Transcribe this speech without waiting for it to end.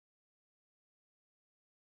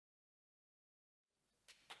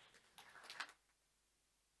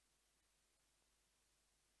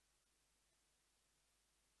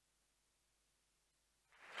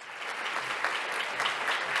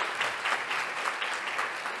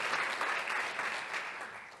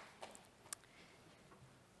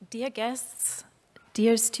Dear guests,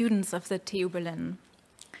 dear students of the TU Berlin,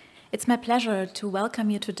 it's my pleasure to welcome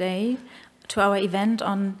you today to our event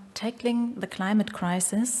on tackling the climate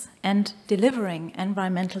crisis and delivering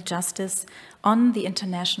environmental justice on the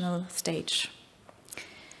international stage.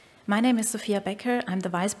 My name is Sophia Becker. I'm the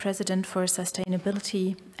Vice President for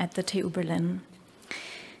Sustainability at the TU Berlin.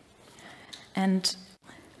 And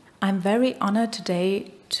I'm very honored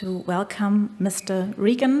today to welcome Mr.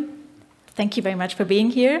 Regan. Thank you very much for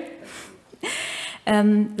being here.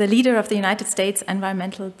 The leader of the United States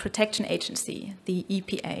Environmental Protection Agency, the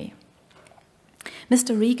EPA.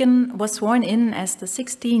 Mr. Regan was sworn in as the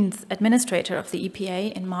 16th administrator of the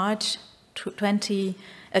EPA in March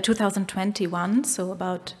 2021, so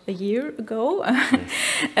about a year ago.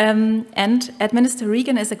 And Administrator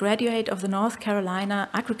Regan is a graduate of the North Carolina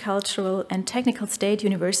Agricultural and Technical State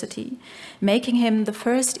University, making him the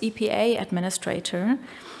first EPA administrator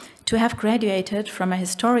to have graduated from a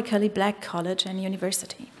historically black college and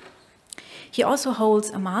university. He also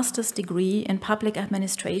holds a master's degree in public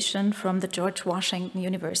administration from the George Washington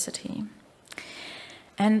University.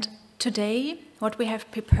 And today, what we have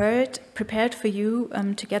prepared for you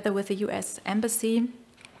together with the US Embassy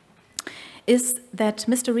is that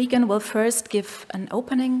Mr. Regan will first give an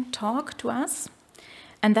opening talk to us,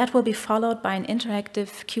 and that will be followed by an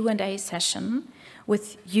interactive Q&A session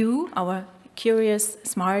with you, our curious,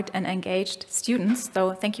 smart, and engaged students,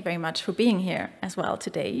 so thank you very much for being here as well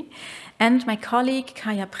today. And my colleague,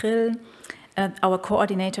 Caya Prill, our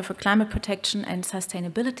coordinator for climate protection and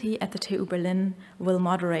sustainability at the TU Berlin, will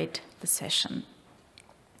moderate the session.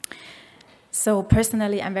 So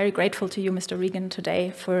personally, I'm very grateful to you, Mr. Regan,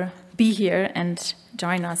 today for being here and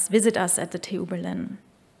visit us at the TU Berlin.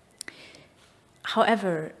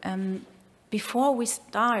 However, before we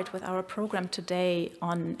start with our program today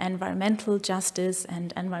on environmental justice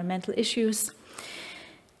and environmental issues,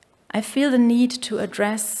 I feel the need to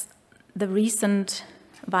address the recent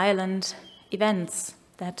violent events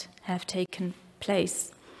that have taken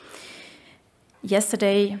place.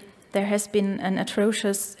 Yesterday, there has been an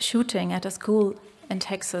atrocious shooting at a school in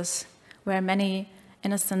Texas where many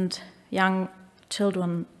innocent young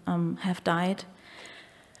children have died.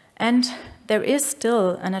 And there is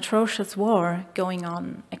still an atrocious war going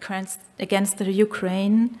on against the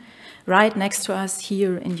Ukraine right next to us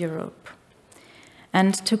here in Europe.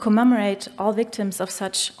 And to commemorate all victims of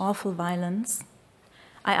such awful violence,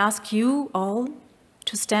 I ask you all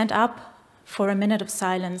to stand up for a minute of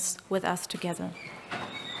silence with us together.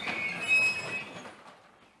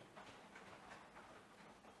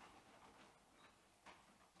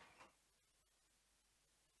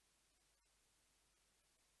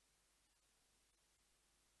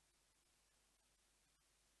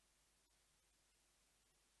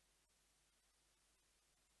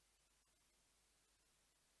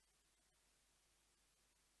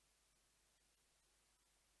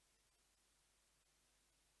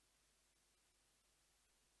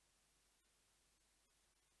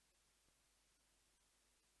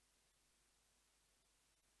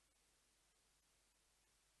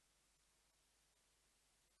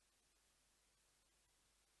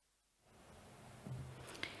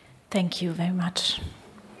 Thank you very much.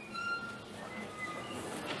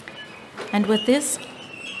 And with this,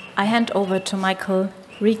 I hand over to Michael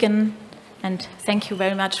Regan, and thank you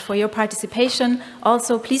very much for your participation.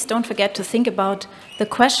 Also, please don't forget to think about the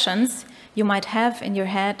questions you might have in your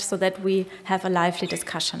head so that we have a lively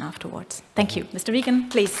discussion afterwards. Thank you. Mr. Regan,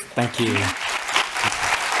 please. Thank you.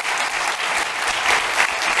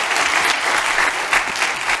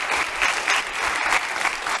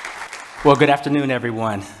 Well, good afternoon,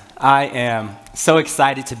 everyone. I am so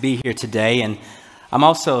excited to be here today, and I'm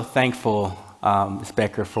also thankful, Ms.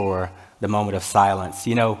 Becker, for the moment of silence.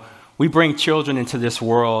 You know, we bring children into this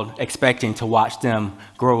world expecting to watch them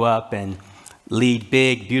grow up and lead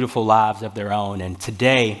big, beautiful lives of their own, and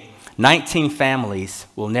today, 19 families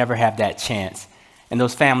will never have that chance, and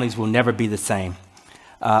those families will never be the same.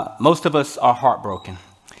 Most of us are heartbroken,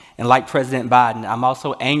 and like President Biden, I'm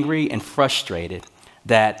also angry and frustrated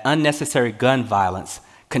that unnecessary gun violence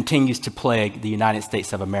continues to plague the United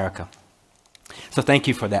States of America. So thank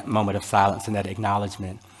you for that moment of silence and that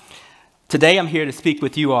acknowledgement. Today I'm here to speak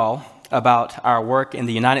with you all about our work in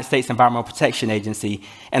the United States Environmental Protection Agency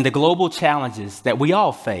and the global challenges that we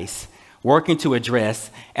all face working to address,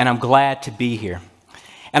 and I'm glad to be here.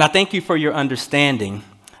 And I thank you for your understanding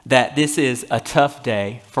that this is a tough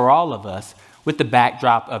day for all of us with the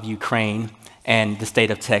backdrop of Ukraine and the state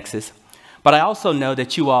of Texas. But I also know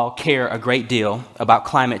that you all care a great deal about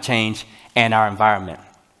climate change and our environment.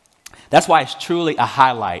 That's why it's truly a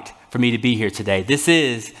highlight for me to be here today. This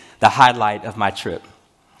is the highlight of my trip.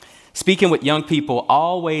 Speaking with young people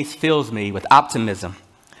always fills me with optimism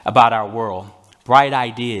about our world, bright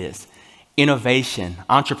ideas, innovation,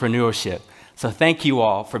 entrepreneurship. So thank you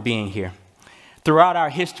all for being here. Throughout our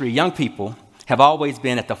history, young people have always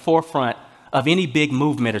been at the forefront of any big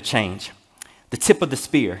movement or change, the tip of the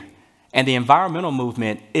spear, and the environmental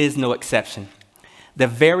movement is no exception. The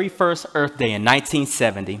very first Earth Day in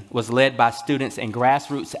 1970 was led by students and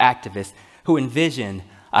grassroots activists who envisioned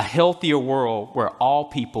a healthier world where all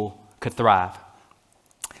people could thrive.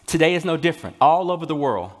 Today is no different. All over the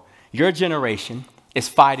world, your generation is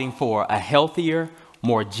fighting for a healthier,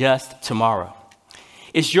 more just tomorrow.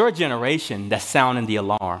 It's your generation that's sounding the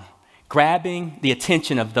alarm, grabbing the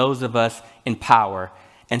attention of those of us in power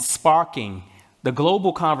and sparking the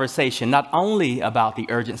global conversation not only about the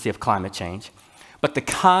urgency of climate change, but the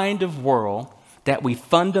kind of world that we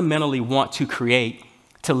fundamentally want to create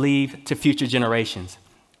to leave to future generations.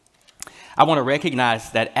 I want to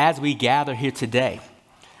recognize that as we gather here today,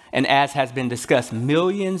 and as has been discussed,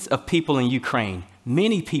 millions of people in Ukraine,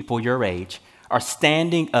 many people your age, are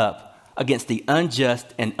standing up against the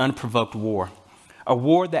unjust and unprovoked war, a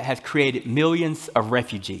war that has created millions of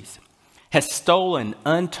refugees, has stolen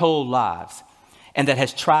untold lives, and that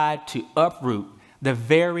has tried to uproot the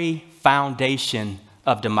very foundation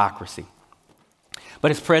of democracy.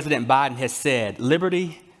 But as President Biden has said,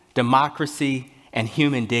 liberty, democracy, and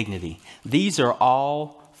human dignity, these are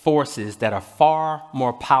all forces that are far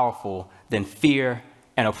more powerful than fear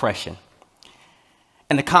and oppression.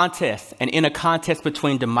 In a contest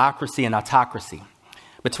between democracy and autocracy,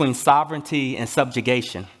 between sovereignty and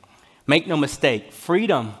subjugation, make no mistake,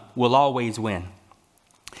 freedom will always win.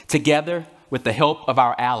 Together, with the help of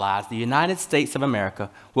our allies, the United States of America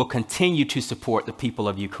will continue to support the people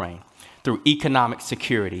of Ukraine through economic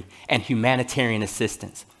security and humanitarian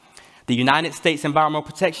assistance. The United States Environmental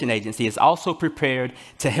Protection Agency is also prepared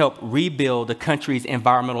to help rebuild the country's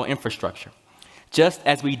environmental infrastructure, just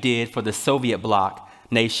as we did for the Soviet bloc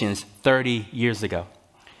nations 30 years ago.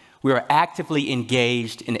 We are actively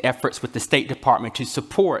engaged in efforts with the State Department to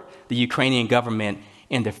support the Ukrainian government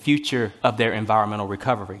in the future of their environmental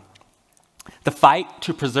recovery. The fight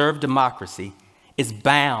to preserve democracy is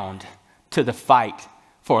bound to the fight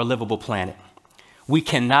for a livable planet. We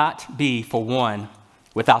cannot be for one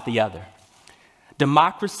without the other.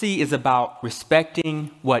 Democracy is about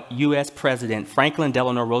respecting what U.S. President Franklin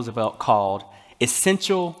Delano Roosevelt called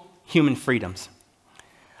essential human freedoms.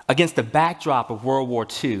 Against the backdrop of World War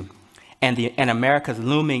II and America's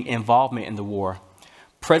looming involvement in the war,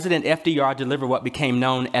 President FDR delivered what became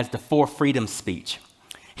known as the Four Freedoms speech.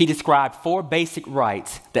 He described 4 basic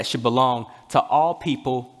rights that should belong to all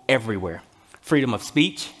people everywhere: freedom of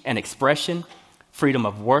speech and expression, freedom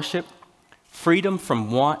of worship, freedom from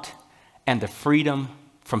want, and the freedom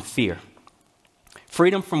from fear.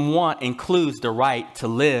 Freedom from want includes the right to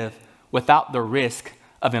live without the risk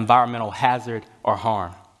of environmental hazard or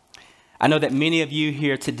harm. I know that many of you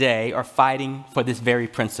here today are fighting for this very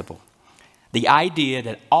principle. The idea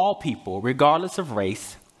that all people, regardless of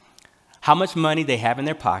race, how much money they have in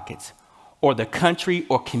their pockets, or the country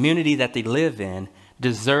or community that they live in,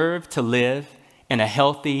 deserve to live in a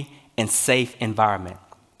healthy and safe environment.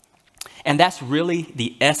 And that's really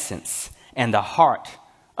the essence and the heart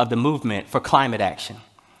of the movement for climate action.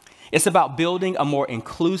 It's about building a more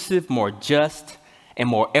inclusive, more just, and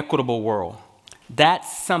more equitable world.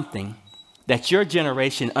 That's something that your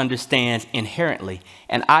generation understands inherently,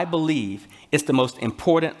 and I believe it's the most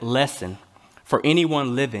important lesson for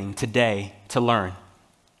anyone living today to learn.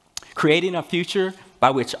 Creating a future by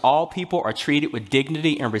which all people are treated with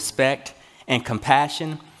dignity and respect and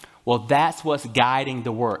compassion, well, that's what's guiding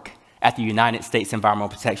the work at the United States Environmental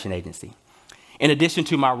Protection Agency. In addition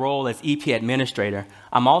to my role as EP administrator,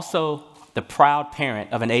 I'm also the proud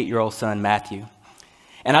parent of an 8-year-old son, Matthew.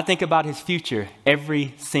 And I think about his future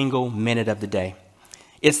every single minute of the day.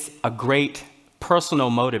 It's a great personal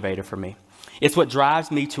motivator for me. It's what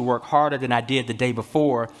drives me to work harder than I did the day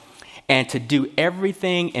before and to do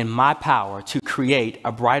everything in my power to create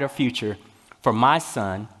a brighter future for my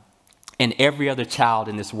son and every other child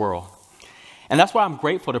in this world. And that's why I'm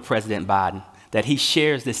grateful to President Biden that he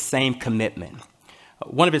shares this same commitment.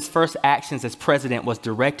 One of his first actions as president was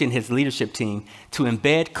directing his leadership team to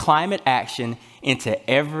embed climate action into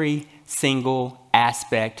every single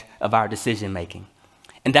aspect of our decision making.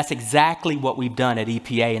 And that's exactly what we've done at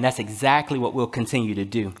EPA, and that's exactly what we'll continue to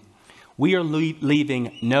do. We are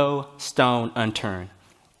leaving no stone unturned.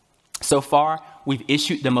 So far, we've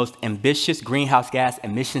issued the most ambitious greenhouse gas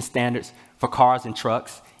emission standards for cars and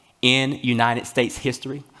trucks in United States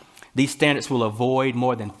history. These standards will avoid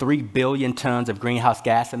more than 3 billion tons of greenhouse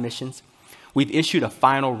gas emissions. We've issued a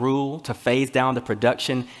final rule to phase down the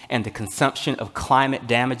production and the consumption of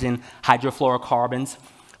climate-damaging hydrofluorocarbons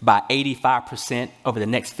by 85% over the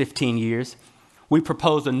next 15 years. We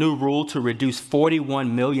proposed a new rule to reduce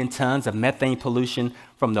 41 million tons of methane pollution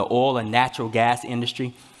from the oil and natural gas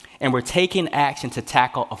industry. And we're taking action to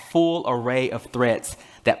tackle a full array of threats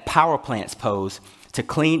that power plants pose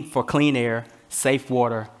for clean air, safe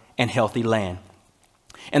water, and healthy land.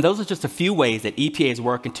 And those are just a few ways that EPA is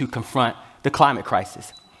working to confront the climate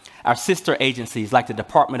crisis. Our sister agencies like the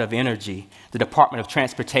Department of Energy, the Department of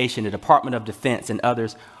Transportation, the Department of Defense, and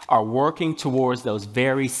others are working towards those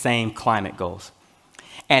very same climate goals.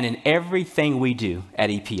 And in everything we do at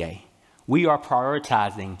EPA, we are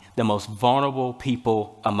prioritizing the most vulnerable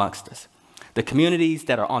people amongst us, the communities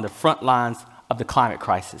that are on the front lines of the climate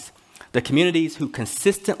crisis, the communities who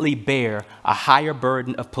consistently bear a higher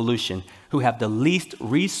burden of pollution, who have the least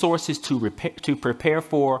resources to prepare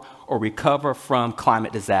for or recover from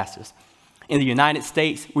climate disasters. In the United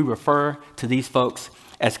States, we refer to these folks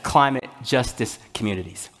as climate justice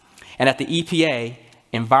communities. And at the EPA,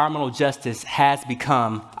 environmental justice has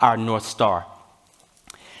become our North Star.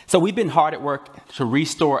 So we've been hard at work to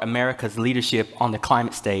restore America's leadership on the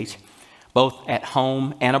climate stage, both at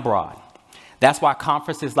home and abroad. That's why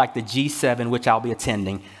conferences like the G7, which I'll be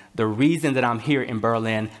attending, the reason that I'm here in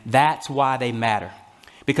Berlin, that's why they matter.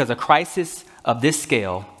 Because a crisis of this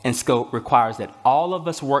scale and scope requires that all of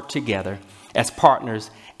us work together as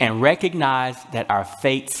partners and recognize that our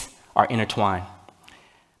fates are intertwined.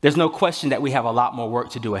 There's no question that we have a lot more work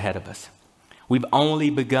to do ahead of us. We've only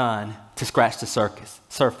begun to scratch the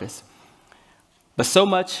surface. But so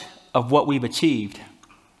much of what we've achieved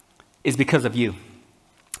is because of you,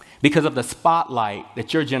 because of the spotlight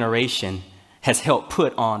that your generation has helped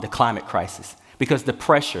put on the climate crisis, because of the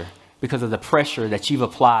pressure that you've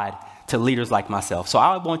applied to leaders like myself. So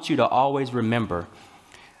I want you to always remember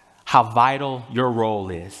how vital your role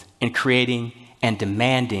is in creating and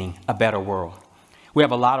demanding a better world. We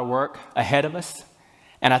have a lot of work ahead of us,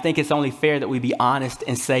 and I think it's only fair that we be honest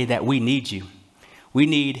and say that we need you. We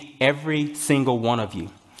need every single one of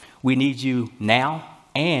you. We need you now,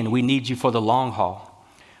 and we need you for the long haul.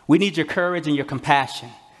 We need your courage and your compassion,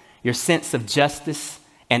 your sense of justice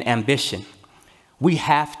and ambition. We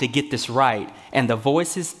have to get this right, and the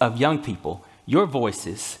voices of young people, your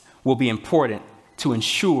voices, will be important to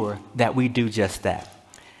ensure that we do just that.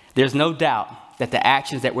 There's no doubt that the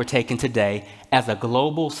actions that we're taking today as a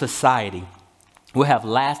global society will have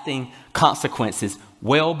lasting consequences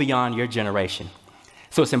well beyond your generation.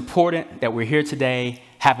 So it's important that we're here today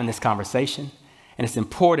having this conversation, and it's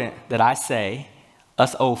important that I say,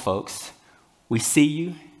 us old folks, we see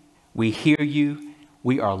you, we hear you,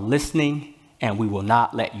 we are listening, and we will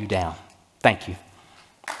not let you down. Thank you.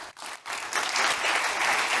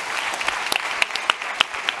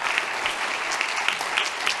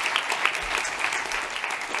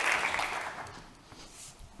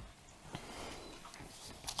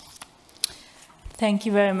 Thank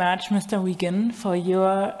you very much, Mr. Regan, for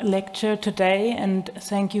your lecture today, and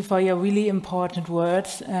thank you for your really important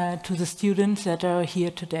words to the students that are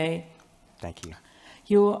here today. Thank you.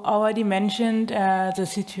 You already mentioned the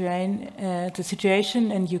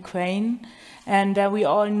situation in Ukraine, and we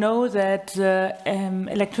all know that the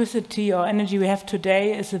electricity or energy we have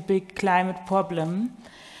today is a big climate problem.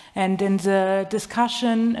 And in the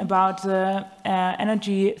discussion about the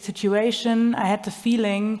energy situation, I had the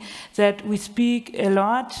feeling that we speak a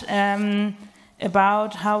lot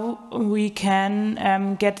about how we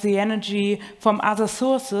can get the energy from other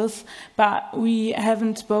sources, but we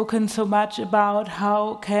haven't spoken so much about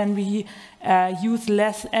how can we use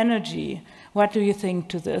less energy. What do you think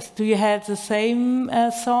to this? Do you have the same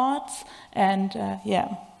thoughts? And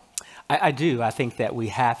yeah. I do. I think that we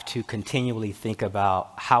have to continually think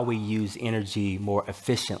about how we use energy more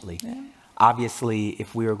efficiently. Yeah. Obviously,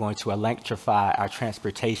 if we are going to electrify our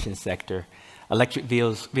transportation sector, electric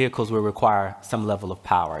vehicles will require some level of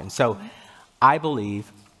power. And so I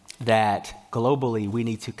believe that globally we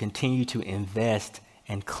need to continue to invest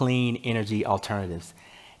in clean energy alternatives.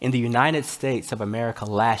 In the United States of America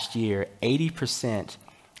last year, 80%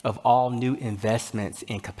 of all new investments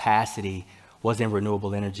in capacity was in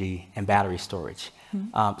renewable energy and battery storage.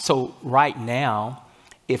 So right now,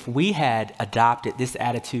 if we had adopted this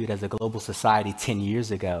attitude as a global society 10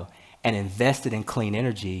 years ago and invested in clean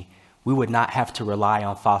energy, we would not have to rely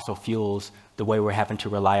on fossil fuels the way we're having to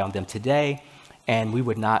rely on them today, and we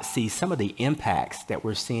would not see some of the impacts that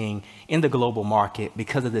we're seeing in the global market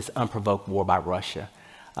because of this unprovoked war by Russia.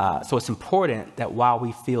 So it's important that while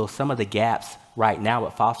we fill some of the gaps right now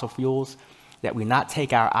with fossil fuels, that we not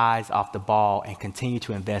take our eyes off the ball and continue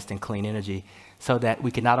to invest in clean energy so that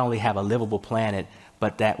we can not only have a livable planet,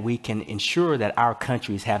 but that we can ensure that our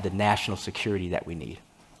countries have the national security that we need.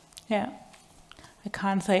 Yeah, I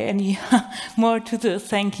can't say any more to this,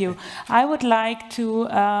 thank you. I would like to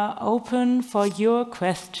open for your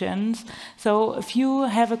questions. So if you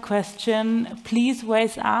have a question, please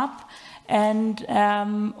raise up, and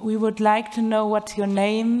we would like to know what's your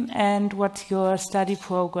name and what's your study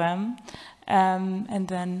program. And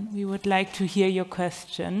then we would like to hear your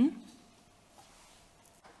question.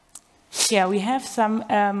 Yeah, we have some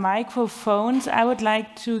microphones. I would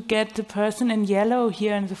like to get the person in yellow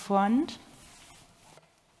here in the front.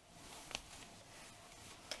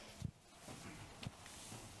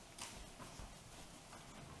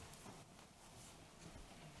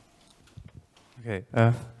 Okay.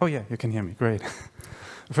 Oh yeah, you can hear me. Great.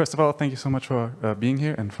 First of all, thank you so much for being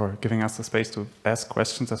here and for giving us the space to ask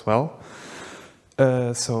questions as well.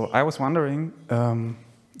 So I was wondering,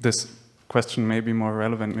 this question may be more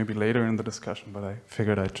relevant maybe later in the discussion, but I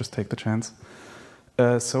figured I'd just take the chance.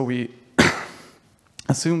 So we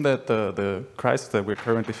assume that the crisis that we're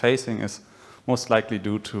currently facing is most likely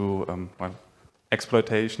due to well,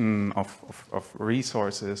 exploitation of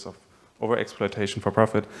resources, of overexploitation for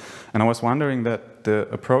profit. And I was wondering that the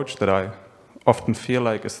approach that I often feel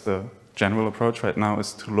like is the general approach right now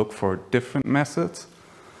is to look for different methods.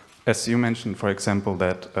 As you mentioned, for example,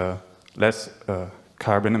 that less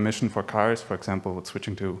carbon emission for cars, for example, with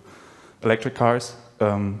switching to electric cars,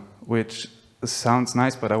 which sounds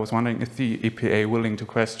nice, but I was wondering if the EPA willing to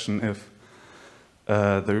question if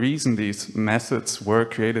the reason these methods were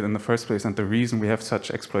created in the first place and the reason we have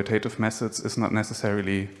such exploitative methods is not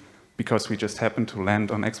necessarily because we just happen to land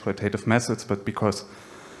on exploitative methods, but because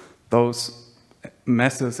those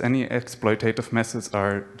methods, any exploitative methods,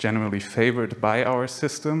 are generally favored by our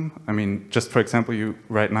system. I mean, just for example, you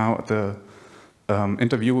right now, the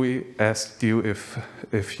interviewee asked you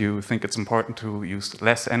if you think it's important to use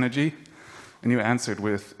less energy, and you answered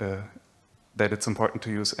with that it's important to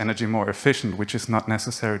use energy more efficient, which is not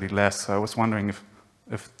necessarily less. So I was wondering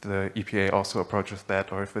if the EPA also approaches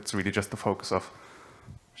that, or if it's really just the focus of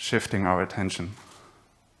shifting our attention.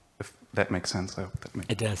 If that makes sense, I hope that makes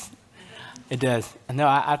sense. It does. It does. No,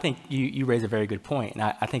 I think you raise a very good point, and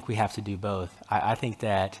I think we have to do both. I think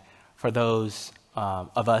that for those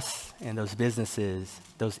of us and those businesses,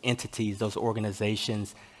 those entities, those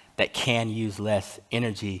organizations that can use less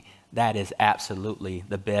energy, that is absolutely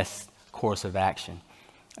the best course of action.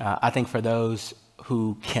 I think for those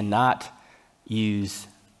who cannot use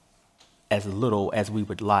as little as we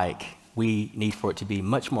would like, we need for it to be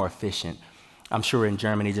much more efficient. I'm sure in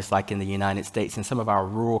Germany, just like in the United States, in some of our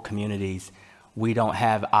rural communities, we don't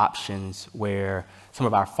have options where some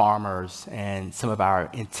of our farmers and some of our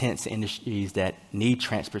intense industries that need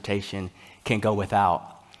transportation can go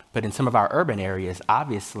without. But in some of our urban areas,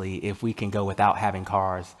 obviously, if we can go without having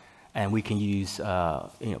cars and we can use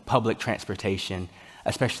public transportation,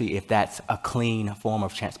 especially if that's a clean form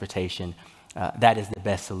of transportation, that is the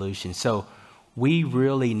best solution. So we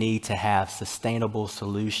really need to have sustainable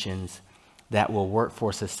solutions that will work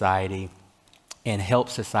for society and help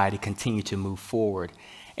society continue to move forward.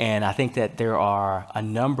 And I think that there are a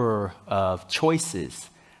number of choices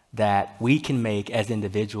that we can make as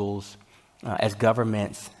individuals, as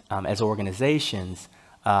governments, as organizations,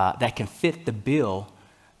 that can fit the bill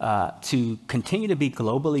to continue to be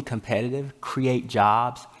globally competitive, create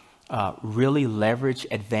jobs, really leverage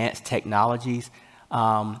advanced technologies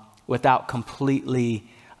without completely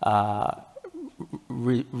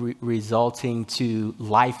resulting to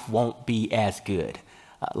life won't be as good.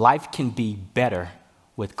 Life can be better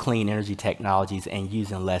with clean energy technologies and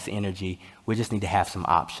using less energy. We just need to have some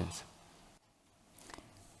options.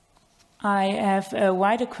 I have a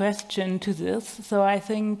wider question to this. So I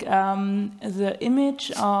think the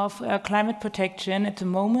image of climate protection at the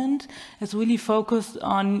moment is really focused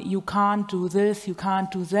on you can't do this, you can't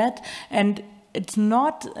do that. And it's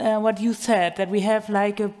not what you said, that we have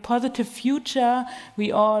like a positive future we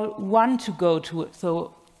all want to go to.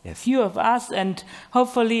 So yes. Few of us, and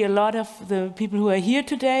hopefully a lot of the people who are here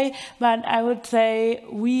today, but I would say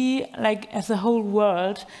we, like as a whole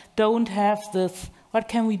world, don't have this. What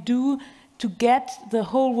can we do to get the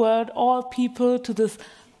whole world, all people, to this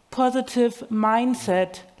positive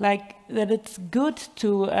mindset, like that it's good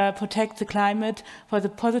to protect the climate for the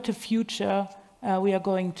positive future we are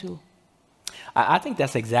going to? I think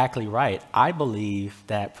that's exactly right. I believe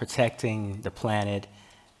that protecting the planet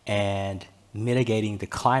and mitigating the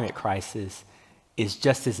climate crisis is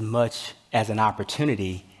just as much as an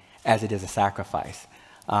opportunity as it is a sacrifice.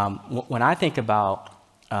 When I think about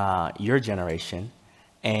your generation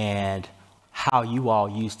and how you all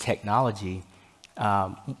use technology,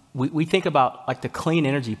 we think about like the clean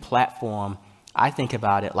energy platform. I think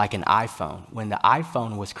about it like an iPhone. When the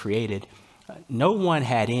iPhone was created, no one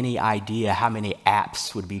had any idea how many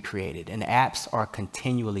apps would be created, and apps are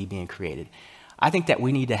continually being created. I think that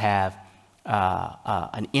we need to have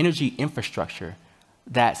an energy infrastructure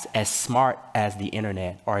that's as smart as the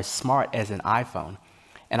internet or as smart as an iPhone.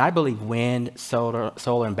 And I believe wind, solar,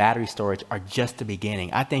 and battery storage are just the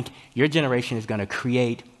beginning. I think your generation is going to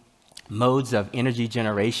create modes of energy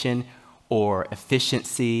generation or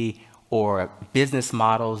efficiency or business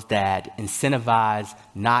models that incentivize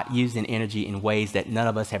not using energy in ways that none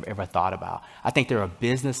of us have ever thought about. I think there are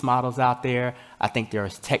business models out there. I think there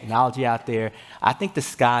is technology out there. I think the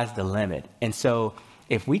sky's the limit. And so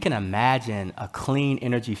if we can imagine a clean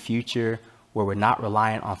energy future where we're not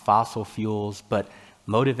reliant on fossil fuels, but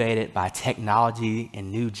motivated by technology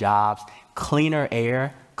and new jobs, cleaner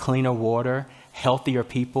air, cleaner water, healthier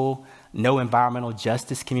people, no environmental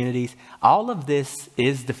justice communities, all of this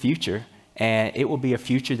is the future, and it will be a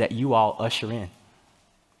future that you all usher in.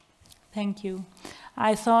 Thank you.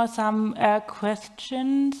 I saw some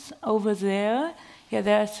questions over there. Yeah,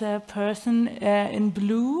 there's a person in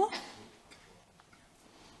blue.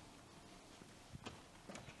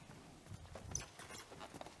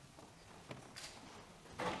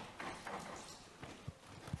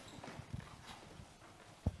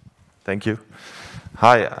 Thank you.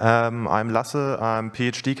 Hi, I'm Lasse. I'm a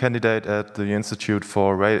PhD candidate at the Institute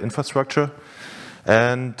for Rail Infrastructure.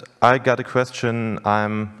 And I got a question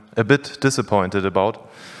I'm a bit disappointed about.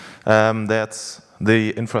 That's the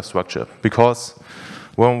infrastructure. Because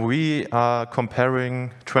when we are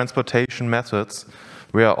comparing transportation methods,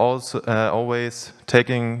 we are also always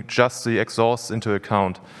taking just the exhaust into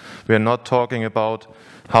account. We are not talking about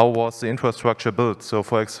how was the infrastructure built. So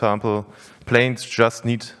for example, planes just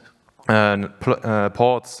need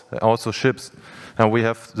ports, also ships, and we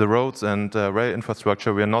have the roads and rail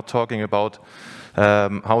infrastructure. We are not talking about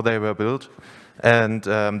how they were built, and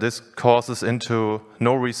this causes into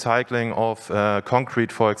no recycling of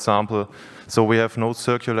concrete, for example. So we have no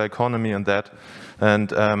circular economy in that.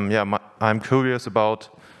 And yeah, I'm curious about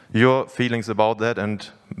your feelings about that, and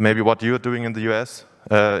maybe what you're doing in the US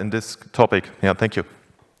in this topic. Yeah, thank you.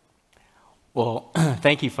 Well,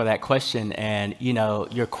 thank you for that question. And, you know,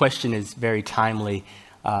 your question is very timely.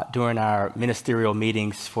 During our ministerial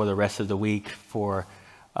meetings for the rest of the week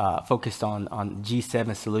focused on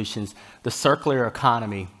G7 solutions, the circular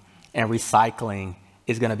economy and recycling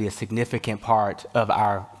is going to be a significant part of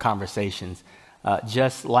our conversations.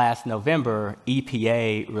 Just last November,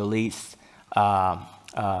 EPA released a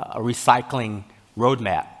recycling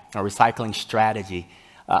roadmap, a recycling strategy.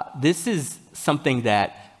 This is something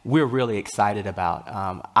that we're really excited about.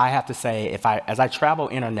 I have to say, as I travel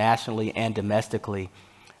internationally and domestically,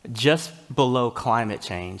 just below climate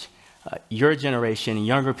change, your generation,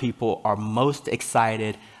 younger people are most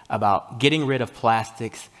excited about getting rid of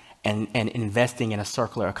plastics and investing in a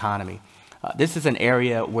circular economy. This is an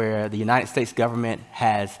area where the United States government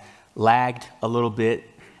has lagged a little bit,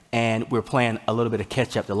 and we're playing a little bit of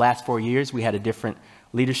catch up. The last 4 years, we had a different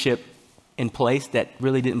leadership in place that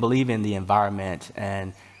really didn't believe in the environment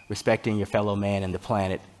and respecting your fellow man and the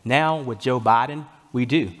planet. Now, with Joe Biden, we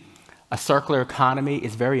do. A circular economy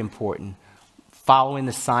is very important. Following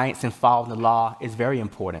the science and following the law is very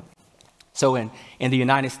important. So in the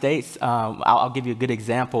United States, I'll give you a good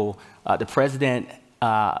example. The president,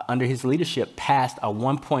 under his leadership, passed a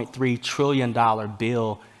 $1.3 trillion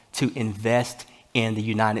bill to invest in the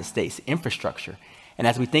United States infrastructure. And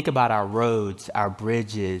as we think about our roads, our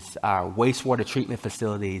bridges, our wastewater treatment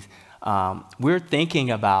facilities, we're thinking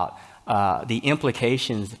about the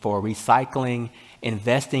implications for recycling,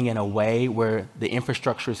 investing in a way where the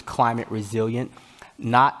infrastructure is climate resilient,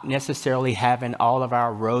 not necessarily having all of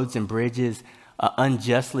our roads and bridges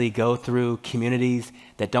unjustly go through communities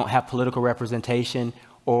that don't have political representation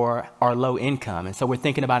or are low income. And so we're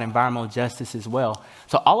thinking about environmental justice as well.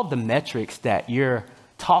 So all of the metrics that you're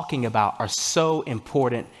talking about are so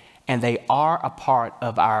important, and they are a part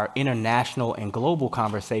of our international and global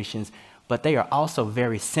conversations, but they are also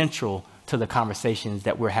very central to the conversations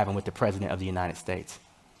that we're having with the President of the United States.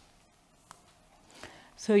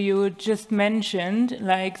 So you just mentioned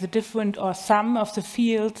like the different or some of the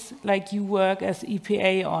fields like you work as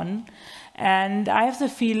EPA on. And I have the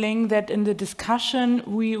feeling that in the discussion,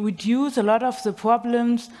 we reduce a lot of the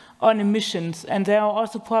problems on emissions. And there are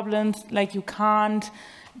also problems like you can't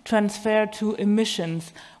transfer to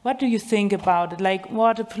emissions. What do you think about it? Like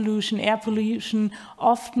water pollution, air pollution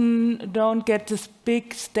often don't get this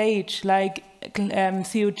big stage like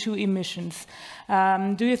CO2 emissions.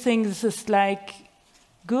 Do you think this is like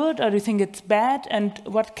good, or do you think it's bad? And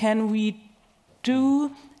what can we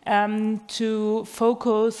do to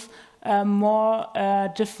focus more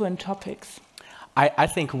different topics? I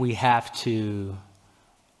think we have to,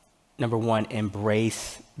 number one,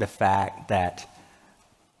 embrace the fact that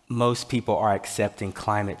most people are accepting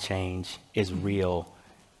climate change is real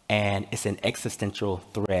and it's an existential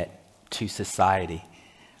threat to society.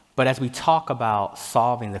 But as we talk about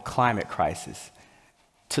solving the climate crisis,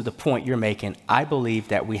 to the point you're making, I believe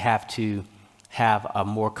that we have to have a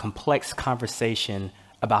more complex conversation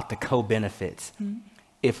about the co-benefits.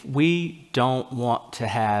 If we don't want to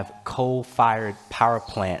have coal-fired power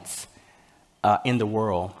plants in the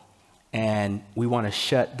world, and we want to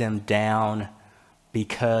shut them down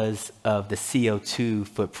because of the CO2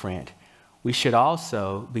 footprint, we should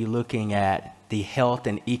also be looking at the health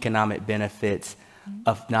and economic benefits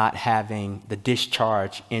of not having the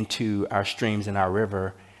discharge into our streams and our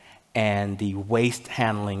river and the waste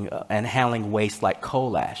handling and handling waste like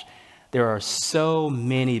coal ash. There are so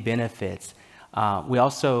many benefits. We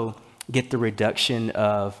also get the reduction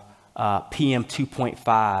of PM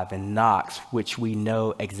 2.5 and NOx, which we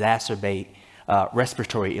know exacerbate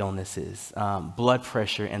respiratory illnesses, blood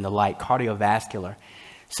pressure and the like, cardiovascular.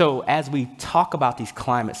 So as we talk about these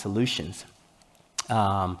climate solutions,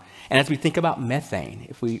 and as we think about methane,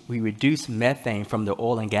 if we reduce methane from the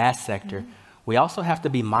oil and gas sector, we also have to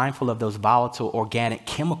be mindful of those volatile organic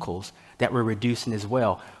chemicals that we're reducing as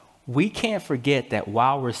well. We can't forget that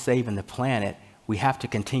while we're saving the planet, we have to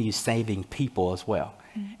continue saving people as well.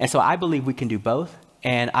 And so I believe we can do both.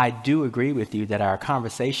 And I do agree with you that our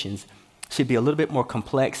conversations should be a little bit more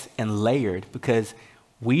complex and layered, because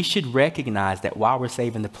we should recognize that while we're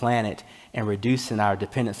saving the planet and reducing our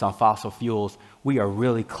dependence on fossil fuels, we are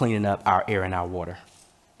really cleaning up our air and our water.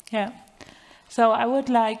 Yeah. So I would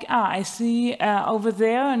like, I see over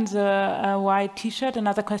there in the white t-shirt,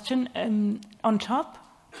 another question on top.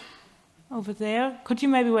 Over there. Could you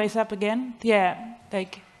maybe raise up again? Yeah,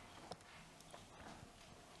 like.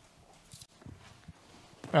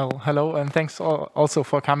 Well, hello, and thanks also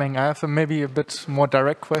for coming. I have maybe a bit more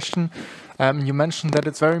direct question. You mentioned that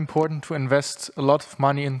it's very important to invest a lot of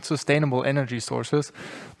money in sustainable energy sources,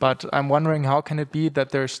 but I'm wondering, how can it be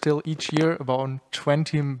that there's still each year about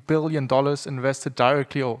 $20 billion invested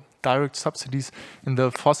directly, or direct subsidies, in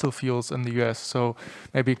the fossil fuels in the US? So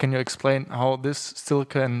maybe can you explain how this still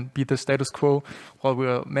can be the status quo while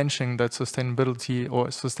we're mentioning that sustainability or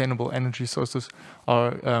sustainable energy sources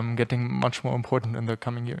are getting much more important in the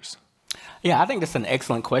coming years? Yeah, I think that's an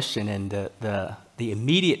excellent question. And the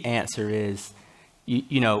immediate answer is,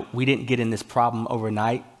 you know, we didn't get in this problem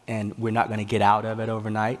overnight, and we're not going to get out of it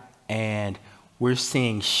overnight. And we're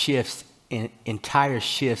seeing shifts, entire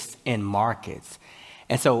shifts in markets.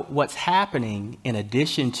 And so what's happening, in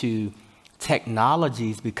addition to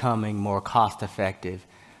technologies becoming more cost effective,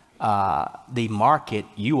 the market,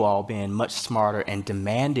 you all being much smarter and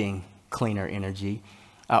demanding cleaner energy,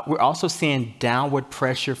 we're also seeing downward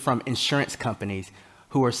pressure from insurance companies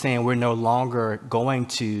who are saying we're no longer going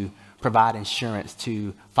to provide insurance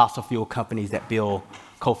to fossil fuel companies that build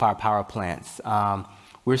coal-fired power plants.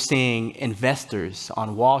 We're seeing investors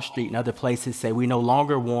on Wall Street and other places say we no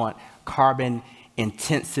longer want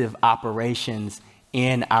carbon-intensive operations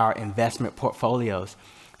in our investment portfolios.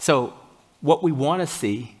 So what we want to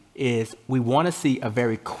see is, we want to see a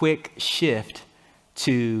very quick shift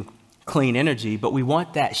to clean energy, but we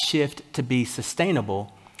want that shift to be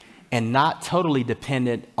sustainable and not totally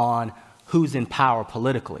dependent on who's in power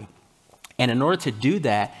politically. And in order to do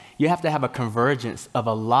that, you have to have a convergence of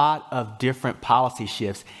a lot of different policy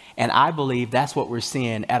shifts. And I believe that's what we're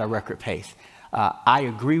seeing at a record pace. I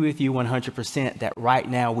agree with you 100% that right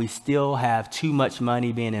now we still have too much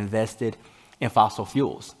money being invested in fossil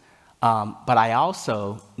fuels. But I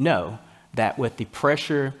also know that with the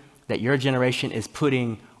pressure that your generation is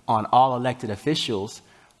putting on all elected officials,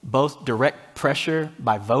 both direct pressure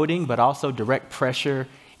by voting, but also direct pressure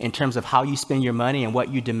in terms of how you spend your money and what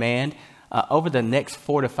you demand, over the next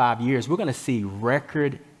 4 to 5 years, we're going to see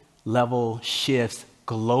record level shifts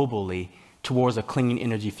globally towards a clean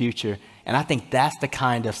energy future. And I think that's the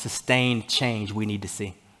kind of sustained change we need to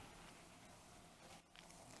see.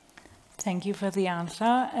 Thank you for the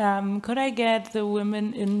answer. Could I get the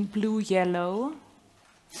women in blue, yellow?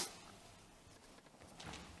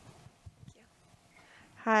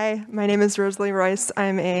 Hi, Hi, my name is Rosalie Royce.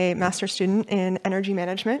 I'm a master's student in energy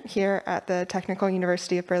management here at the Technical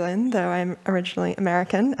University of Berlin, though I'm originally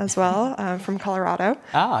American as well, from Colorado.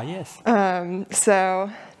 Ah, yes. So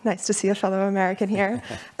nice to see a fellow American here.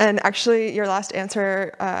 And actually, your last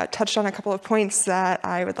answer touched on a couple of points that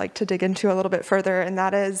I would like to dig into a little bit further, and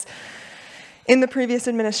that is, in the previous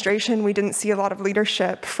administration, we didn't see a lot of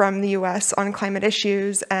leadership from the US on climate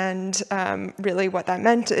issues, and really what that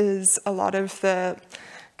meant is a lot of the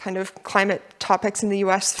kind of climate topics in the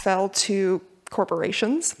US fell to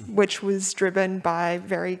corporations, which was driven by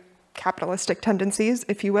very capitalistic tendencies,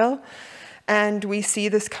 if you will. And we see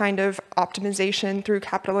this kind of optimization through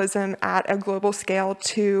capitalism at a global scale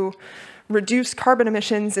to reduce carbon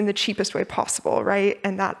emissions in the cheapest way possible, right?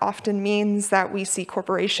 And that often means that we see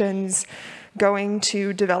corporations going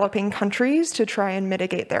to developing countries to try and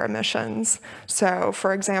mitigate their emissions. So,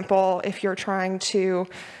 for example, if you're trying to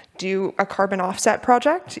do a carbon offset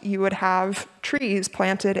project, you would have trees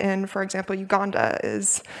planted in, for example, Uganda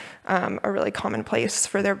is a really common place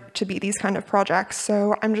for there to be these kind of projects.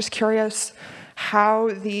 So I'm just curious how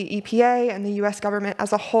the EPA and the US government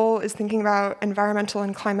as a whole is thinking about environmental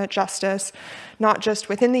and climate justice, not just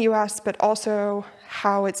within the US, but also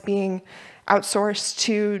how it's being outsourced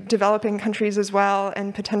to developing countries as well,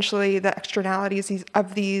 and potentially the externalities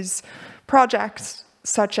of these projects,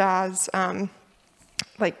 such as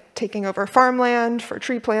like taking over farmland for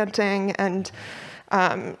tree planting and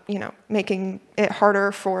making it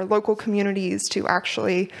harder for local communities to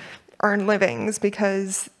actually earn livings,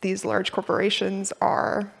 because these large corporations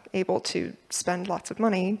are able to spend lots of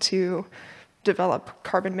money to develop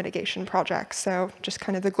carbon mitigation projects. So just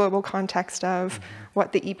kind of the global context of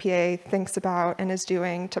what the EPA thinks about and is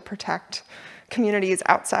doing to protect communities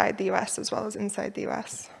outside the US as well as inside the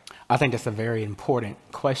US. I think that's a very important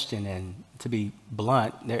question, and to be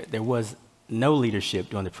blunt, there was no leadership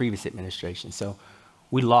during the previous administration, so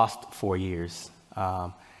we lost 4 years.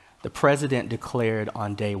 The president declared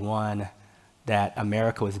on day one that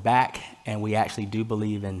America was back, and we actually do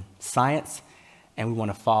believe in science, and we want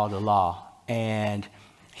to follow the law. And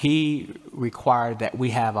he required that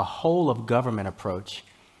we have a whole of government approach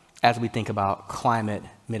as we think about climate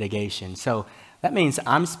mitigation. So that means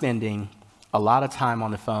I'm spending a lot of time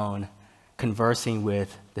on the phone conversing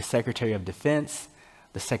with the Secretary of Defense,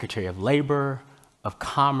 the Secretary of Labor, of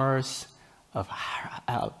Commerce, of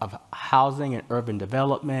Housing and Urban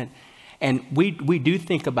Development. And we do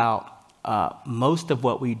think about most of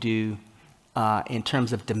what we do in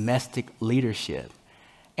terms of domestic leadership.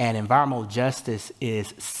 And environmental justice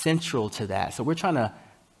is central to that. So we're trying to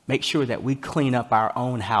make sure that we clean up our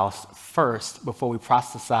own house first before we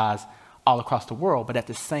proselytize all across the world. But at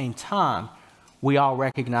the same time, we all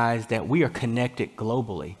recognize that we are connected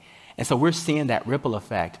globally. And so we're seeing that ripple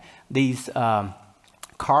effect. These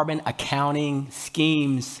carbon accounting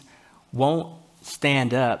schemes won't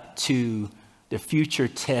stand up to the future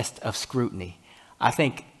test of scrutiny. I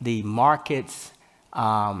think the markets,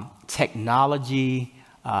 technology,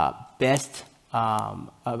 best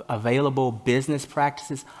available business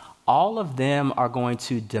practices, all of them are going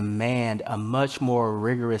to demand a much more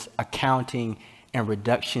rigorous accounting and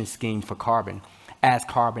reduction scheme for carbon as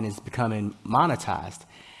carbon is becoming monetized.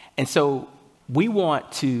 And so we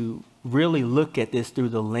want to really look at this through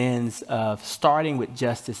the lens of starting with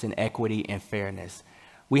justice and equity and fairness.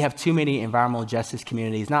 We have too many environmental justice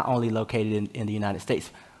communities, not only located in the United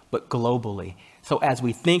States, but globally. So as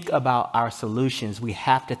we think about our solutions, we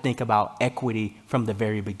have to think about equity from the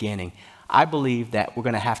very beginning. I believe that we're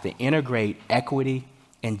going to have to integrate equity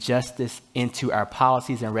and justice into our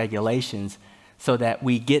policies and regulations so that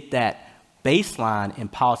we get that baseline in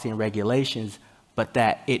policy and regulations, but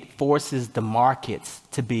that it forces the markets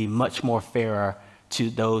to be much more fairer to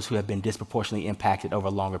those who have been disproportionately impacted over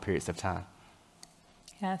longer periods of time.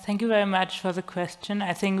 Yeah, thank you very much for the question.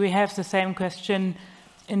 I think we have the same question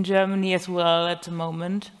in Germany as well at the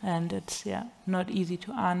moment, and it's not easy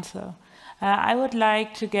to answer. I would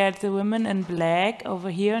like to get the women in black over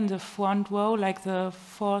here in the front row, like the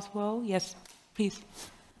fourth row. Yes, please.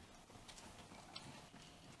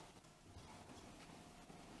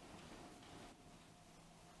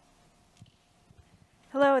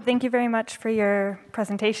 Hello, thank you very much for your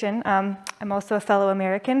presentation. I'm also a fellow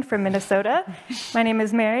American from Minnesota. My name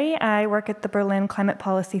is Mary. I work at the Berlin climate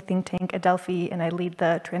policy think tank Adelphi, and I lead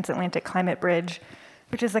the Transatlantic Climate Bridge,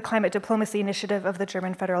 which is a climate diplomacy initiative of the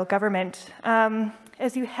German federal government.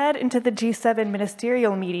 As you head into the G7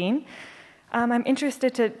 ministerial meeting, I'm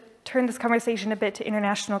interested to turn this conversation a bit to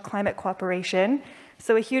international climate cooperation.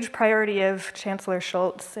 So a huge priority of Chancellor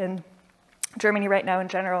Scholz and Germany right now in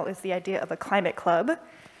general is the idea of a climate club.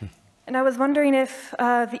 And I was wondering if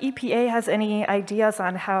the EPA has any ideas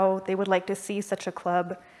on how they would like to see such a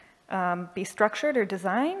club be structured or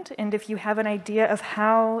designed, and if you have an idea of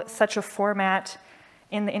how such a format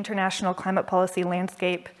in the international climate policy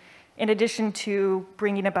landscape, in addition to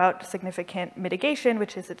bringing about significant mitigation,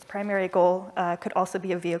 which is its primary goal, could also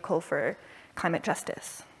be a vehicle for climate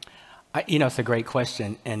justice. It's a great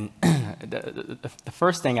question. And the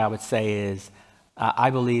first thing I would say is, I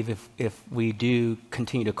believe if we do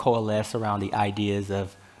continue to coalesce around the ideas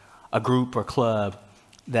of a group or club,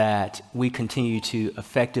 that we continue to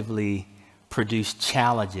effectively produce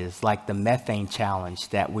challenges like the methane challenge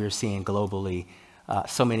that we're seeing globally.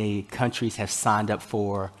 So many countries have signed up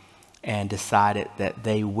for and decided that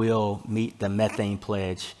they will meet the methane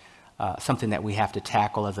pledge, something that we have to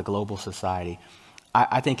tackle as a global society.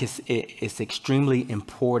 I think it's extremely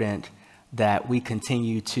important that we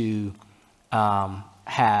continue to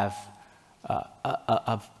have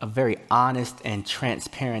a very honest and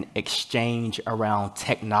transparent exchange around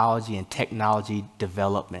technology and technology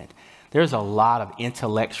development. There's a lot of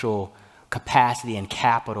intellectual capacity and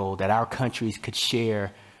capital that our countries could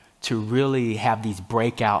share to really have these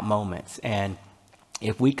breakout moments. And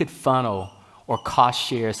if we could funnel or cost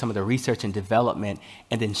share some of the research and development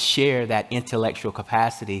and then share that intellectual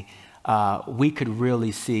capacity, we could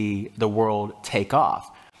really see the world take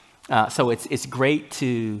off. So it's great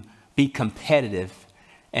to be competitive,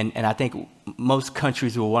 and I think most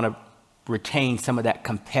countries will want to retain some of that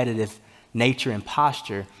competitive nature and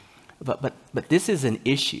posture, but this is an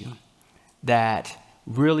issue that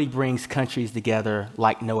really brings countries together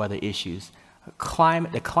like no other issues.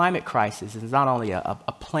 The climate crisis is not only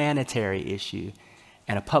a planetary issue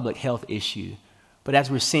and a public health issue, but as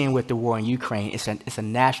we're seeing with the war in Ukraine, it's a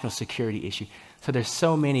national security issue. So there's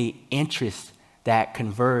so many interests that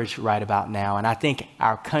converge right about now, and I think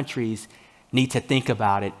our countries need to think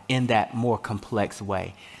about it in that more complex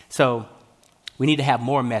way. So we need to have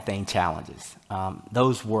more methane challenges.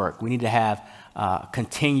 Those work. We need to have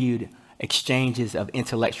continued exchanges of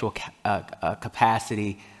intellectual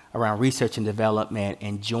capacity around research and development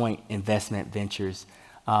and joint investment ventures.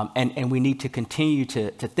 And we need to continue to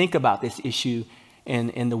think about this issue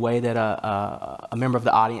in the way that a member of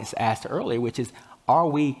the audience asked earlier, which is, are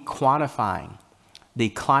we quantifying the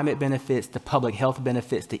climate benefits, the public health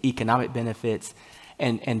benefits, the economic benefits?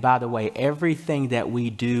 And by the way, everything that we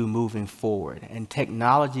do moving forward, and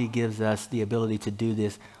technology gives us the ability to do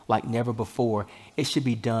this like never before, it should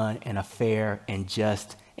be done in a fair and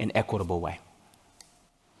just and equitable way.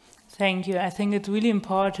 Thank you. I think it's really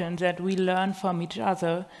important that we learn from each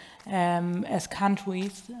other as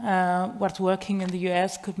countries. What's working in the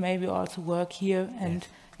US could maybe also work here and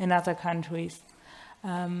in other countries.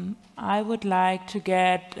 I would like to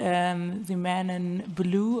get the man in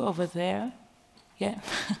blue over there. Yeah.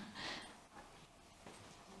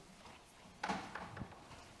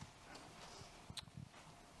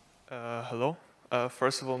 Hello.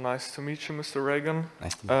 First of all, nice to meet you, Mr. Regan.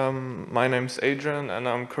 Nice to meet you. My name's Adrian, and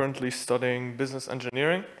I'm currently studying business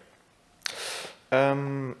engineering.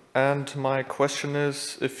 And my question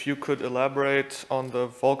is, if you could elaborate on the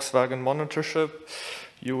Volkswagen monitorship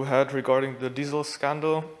you had regarding the diesel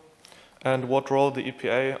scandal, and what role the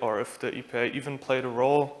EPA, or if the EPA even played a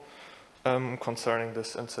role concerning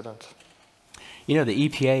this incident. You know, the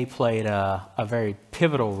EPA played a very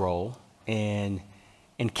pivotal role in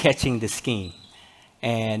catching the scheme.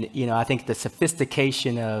 And, you know, I think the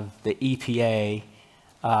sophistication of the EPA,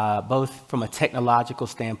 both from a technological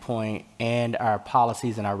standpoint and our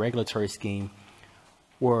policies and our regulatory scheme,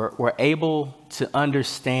 were able to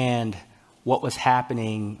understand what was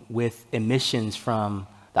happening with emissions from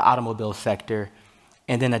the automobile sector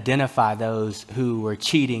and then identify those who were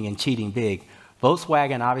cheating and cheating big.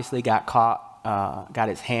 Volkswagen obviously got caught, got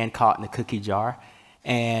its hand caught in the cookie jar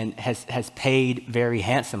and has paid very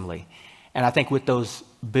handsomely. And I think with those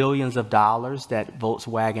billions of dollars that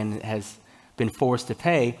Volkswagen has been forced to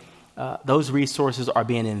pay, those resources are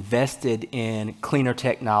being invested in cleaner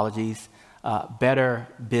technologies, better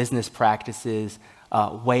business practices,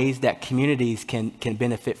 ways that communities can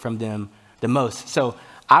benefit from them the most. So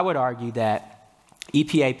I would argue that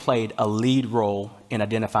EPA played a lead role in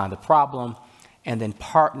identifying the problem and then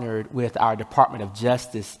partnered with our Department of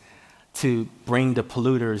Justice to bring the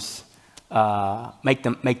polluters, make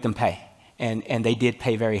them pay. And they did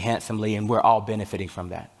pay very handsomely, and we're all benefiting from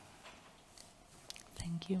that.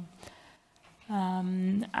 Thank you.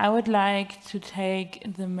 I would like to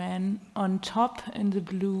take the man on top in the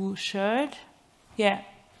blue shirt. Yeah.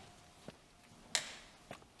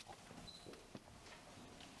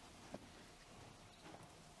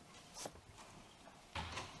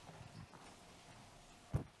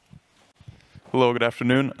 Hello, good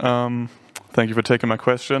afternoon. Thank you for taking my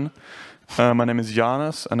question. My name is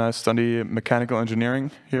Janis, and I study mechanical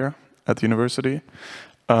engineering here at the university.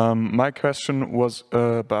 My question was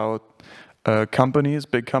about companies,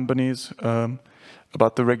 big companies,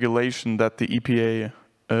 about the regulation that the EPA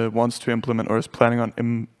wants to implement or is planning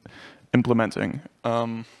on implementing.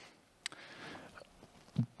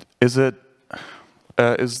 Is the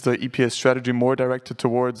EPA strategy more directed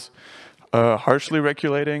towards harshly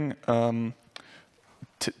regulating,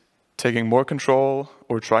 taking more control,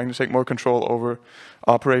 or trying to take more control over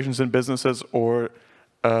operations and businesses, or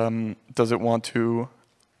does it want to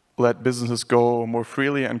let businesses go more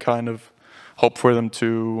freely and kind of hope for them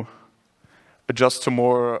to adjust to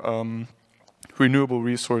more renewable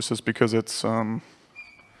resources because it's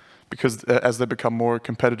because as they become more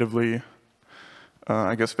competitively,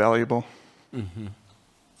 I guess, valuable? Mm-hmm.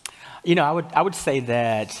 You know, I would say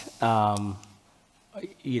that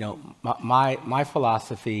you know, my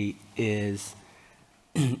philosophy is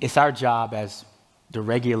it's our job as the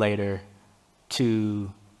regulator to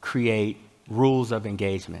create rules of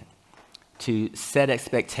engagement, to set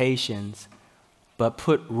expectations, but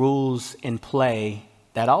put rules in play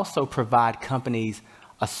that also provide companies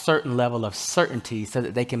a certain level of certainty so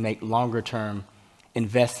that they can make longer term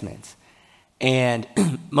investments. And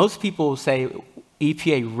most people say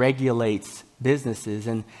EPA regulates businesses,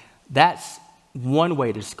 and that's one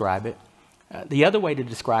way to describe it. The other way to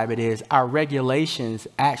describe it is our regulations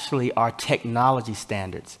actually are technology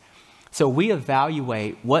standards. So we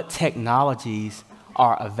evaluate what technologies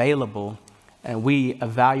are available, and we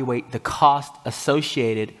evaluate the cost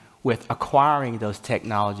associated with acquiring those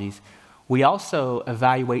technologies. We also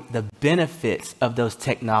evaluate the benefits of those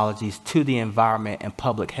technologies to the environment and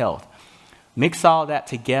public health. Mix all that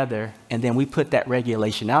together, and then we put that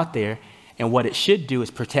regulation out there, and what it should do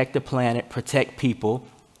is protect the planet, protect people,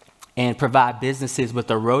 and provide businesses with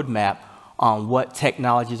a roadmap on what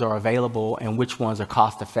technologies are available and which ones are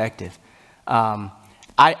cost effective.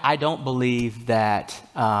 I don't believe that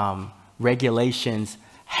regulations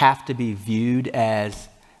have to be viewed as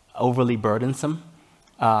overly burdensome.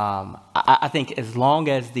 I think as long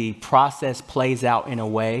as the process plays out in a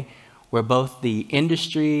way where both the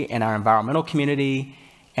industry and our environmental community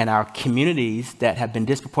and our communities that have been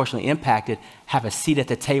disproportionately impacted have a seat at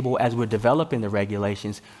the table as we're developing the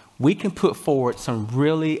regulations, we can put forward some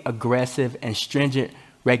really aggressive and stringent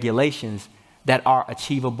regulations that are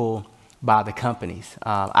achievable by the companies.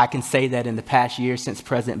 I can say that in the past year since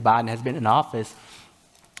President Biden has been in office,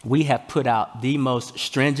 we have put out the most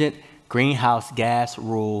stringent greenhouse gas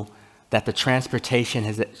rule that the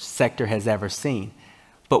transportation sector has ever seen.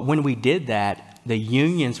 But when we did that, the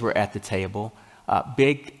unions were at the table.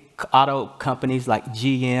 Big auto companies like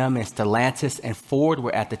GM and Stellantis and Ford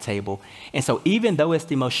were at the table. And so even though it's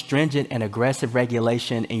the most stringent and aggressive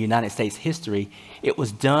regulation in United States history, it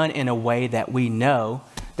was done in a way that we know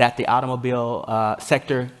that the automobile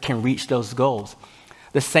sector can reach those goals.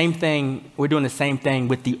 The same thing, we're doing the same thing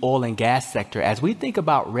with the oil and gas sector. As we think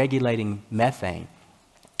about regulating methane,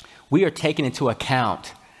 we are taking into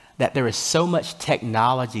account that there is so much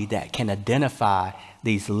technology that can identify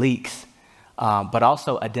these leaks, but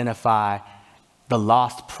also identify the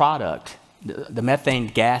lost product. The methane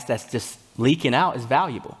gas that's just leaking out is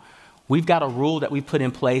valuable. We've got a rule that we put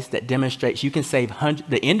in place that demonstrates you can save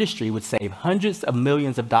the industry would save hundreds of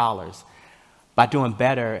millions of dollars by doing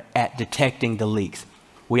better at detecting the leaks.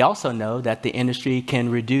 We also know that the industry can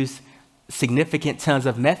reduce significant tons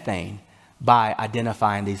of methane by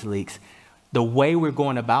identifying these leaks. The way we're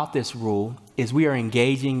going about this rule is we are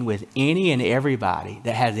engaging with any and everybody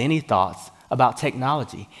that has any thoughts about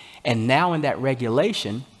technology. And now in that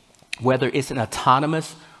regulation, whether it's an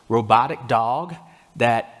autonomous robotic dog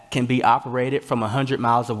that can be operated from 100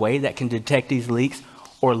 miles away that can detect these leaks,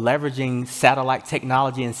 or leveraging satellite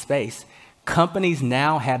technology in space, companies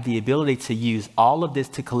now have the ability to use all of this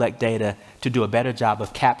to collect data to do a better job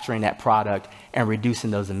of capturing that product and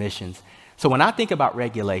reducing those emissions. So when I think about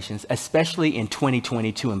regulations, especially in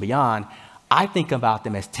 2022 and beyond, I think about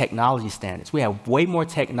them as technology standards. We have way more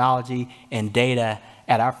technology and data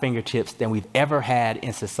at our fingertips than we've ever had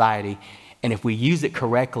in society. And if we use it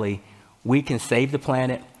correctly, we can save the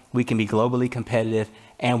planet, we can be globally competitive,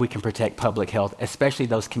 and we can protect public health, especially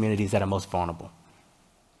those communities that are most vulnerable.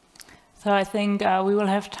 So I think we will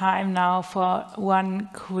have time now for one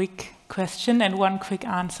quick question and one quick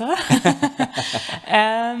answer.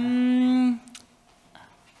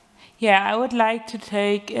 Yeah, I would like to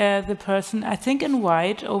take the person, I think in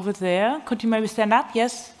white over there. Could you maybe stand up?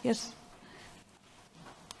 Yes, yes.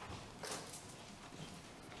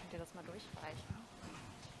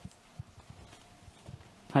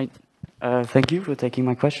 Hi, Thank you for taking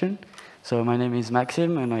my question. So my name is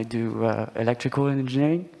Maxim, and I do electrical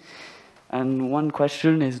engineering. And one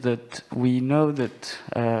question is that we know that,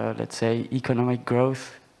 let's say, economic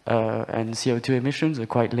growth and CO2 emissions are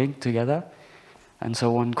quite linked together. And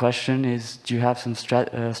so one question is, do you have some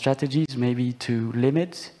strategies maybe to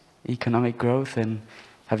limit economic growth? And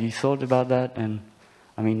have you thought about that? And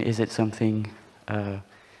I mean, is it something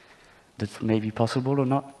that's maybe possible or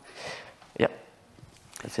not? Yeah,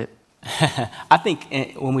 that's it. I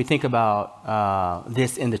think when we think about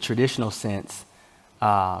this in the traditional sense,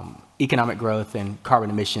 economic growth and carbon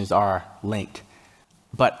emissions are linked.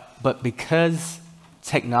 But because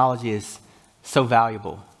technology is so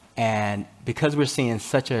valuable, and because we're seeing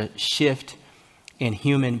such a shift in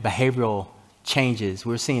human behavioral changes,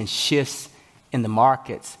 we're seeing shifts in the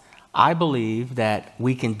markets, I believe that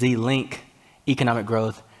we can de-link economic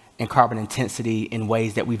growth and carbon intensity in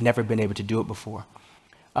ways that we've never been able to do it before.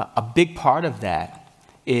 A big part of that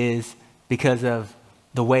is because of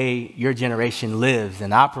the way your generation lives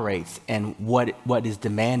and operates and what is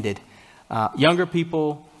demanded. Younger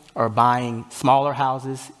people are buying smaller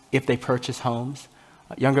houses if they purchase homes.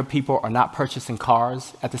 Younger people are not purchasing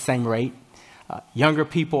cars at the same rate. Younger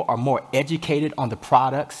people are more educated on the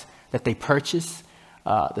products that they purchase,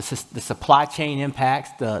 the supply chain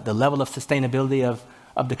impacts, the level of sustainability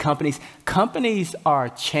of the companies. Companies are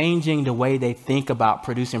changing the way they think about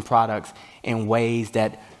producing products in ways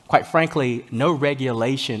that, quite frankly, no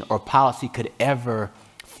regulation or policy could ever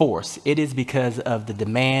force. It is because of the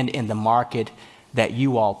demand in the market that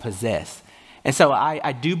you all possess. And so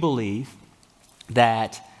I do believe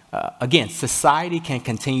that, again, society can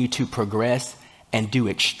continue to progress and do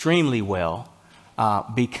extremely well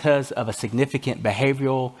because of a significant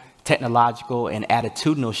behavioral, technological, and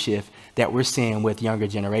attitudinal shift that we're seeing with younger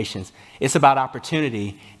generations. It's about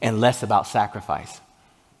opportunity and less about sacrifice.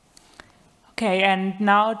 Okay, and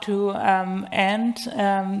now to end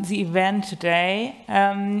the event today,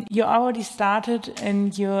 you already started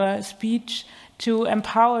in your speech to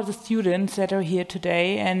empower the students that are here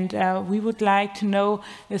today, and we would like to know,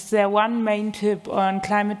 is there one main tip on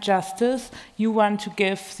climate justice you want to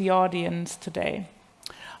give the audience today?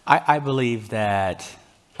 I believe that,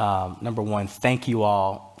 number one, thank you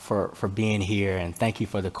all for being here, and thank you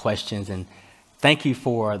for the questions, and thank you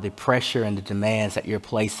for the pressure and the demands that you're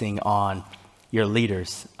placing on your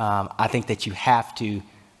leaders. I think that you have to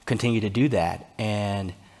continue to do that,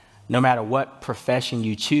 and no matter what profession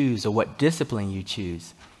you choose or what discipline you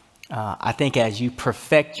choose, I think as you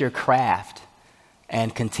perfect your craft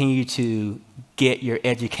and continue to get your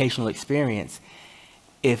educational experience,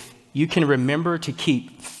 if you can remember to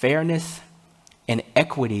keep fairness and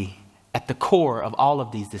equity at the core of all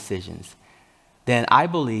of these decisions, then I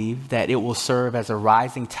believe that it will serve as a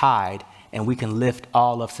rising tide and we can lift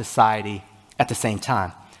all of society at the same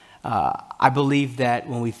time. I believe that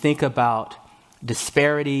when we think about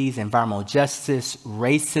disparities, environmental justice,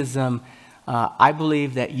 racism, I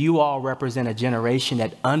believe that you all represent a generation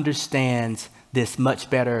that understands this much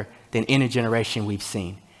better than any generation we've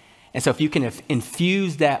seen. And so if you can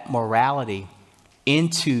infuse that morality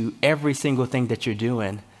into every single thing that you're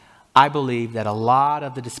doing, I believe that a lot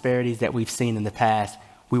of the disparities that we've seen in the past,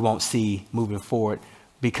 we won't see moving forward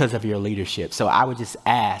because of your leadership. So I would just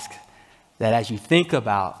ask that as you think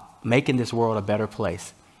about making this world a better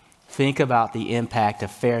place, think about the impact of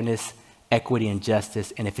fairness, equity, and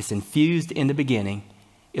justice. And if it's infused in the beginning,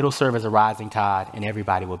 it'll serve as a rising tide and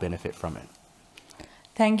everybody will benefit from it.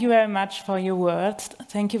 Thank you very much for your words.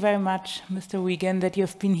 Thank you very much, Mr. Regan, that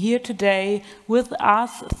you've been here today with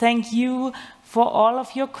us. Thank you for all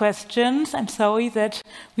of your questions. I'm sorry that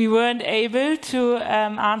we weren't able to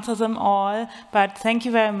answer them all, but thank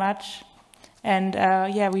you very much. And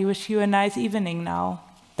yeah, we wish you a nice evening now.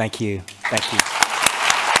 Thank you. Thank you.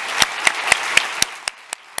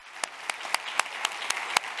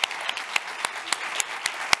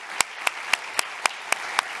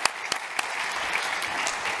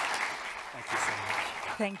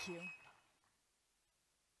 Thank you.